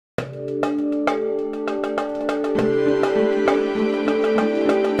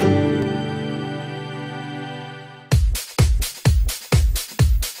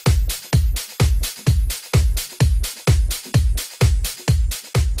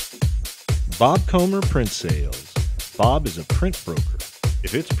Bob Comer Print Sales. Bob is a print broker.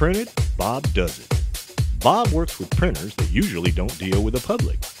 If it's printed, Bob does it. Bob works with printers that usually don't deal with the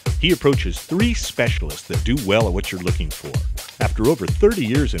public. He approaches 3 specialists that do well at what you're looking for. After over 30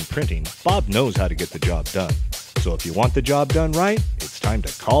 years in printing, Bob knows how to get the job done. So if you want the job done right, it's time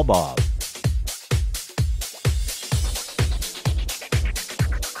to call Bob.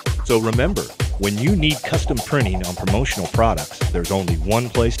 So remember, when you need custom printing on promotional products, there's only one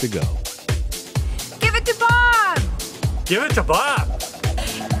place to go. Give it to Bob! Give it to Bob!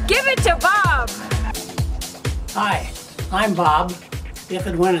 Give it to Bob! Hi, I'm Bob. If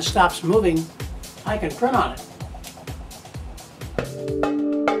and when it stops moving, I can print on it.